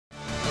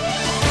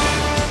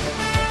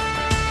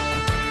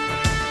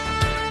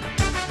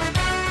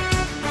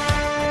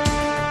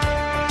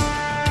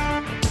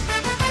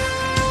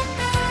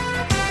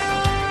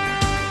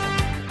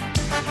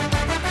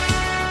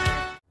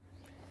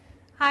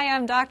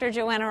I'm Dr.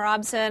 Joanna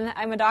Robson.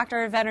 I'm a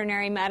doctor of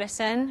veterinary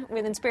medicine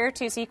with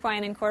Spiritus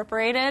Equine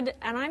Incorporated,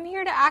 and I'm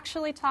here to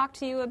actually talk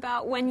to you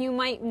about when you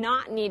might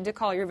not need to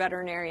call your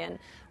veterinarian,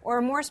 or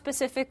more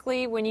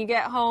specifically, when you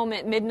get home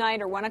at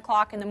midnight or 1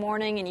 o'clock in the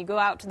morning and you go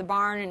out to the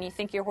barn and you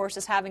think your horse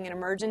is having an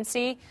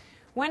emergency.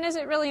 When is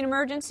it really an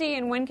emergency,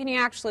 and when can you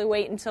actually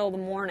wait until the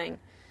morning?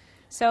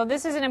 So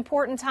this is an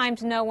important time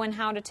to know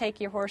how to take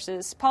your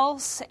horse's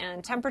pulse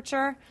and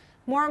temperature.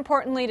 More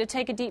importantly, to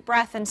take a deep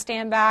breath and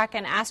stand back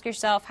and ask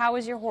yourself, how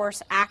is your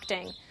horse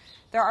acting?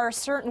 There are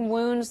certain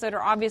wounds that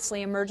are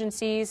obviously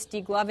emergencies,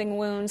 degloving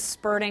wounds,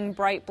 spurting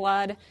bright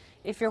blood.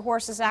 If your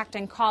horse is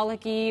acting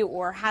colicky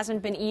or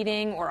hasn't been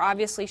eating or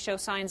obviously show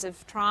signs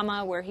of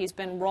trauma where he's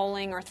been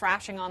rolling or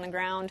thrashing on the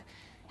ground.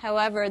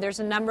 However, there's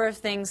a number of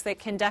things that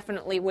can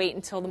definitely wait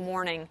until the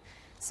morning.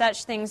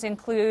 Such things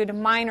include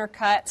minor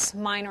cuts,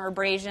 minor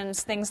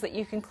abrasions, things that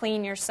you can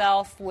clean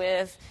yourself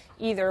with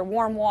either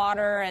warm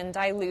water and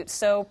dilute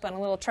soap and a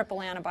little triple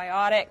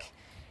antibiotic.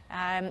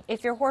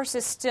 If your horse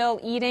is still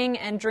eating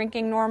and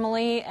drinking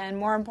normally, and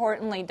more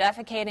importantly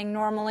defecating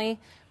normally,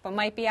 but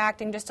might be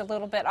acting just a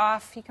little bit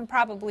off, you can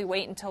probably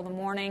wait until the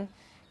morning.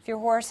 If your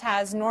horse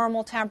has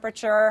normal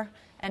temperature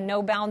and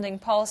no bounding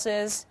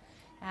pulses,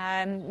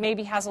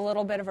 maybe has a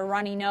little bit of a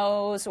runny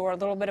nose or a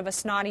little bit of a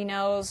snotty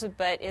nose,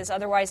 but is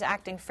otherwise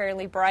acting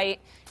fairly bright,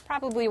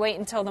 probably wait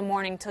until the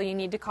morning till you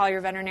need to call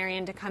your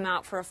veterinarian to come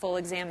out for a full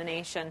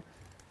examination.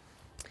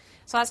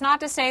 So that's not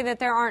to say that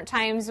there aren't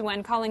times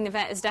when calling the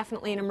vet is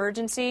definitely an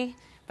emergency,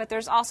 but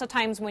there's also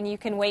times when you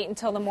can wait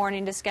until the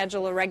morning to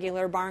schedule a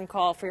regular barn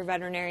call for your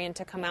veterinarian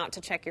to come out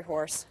to check your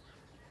horse.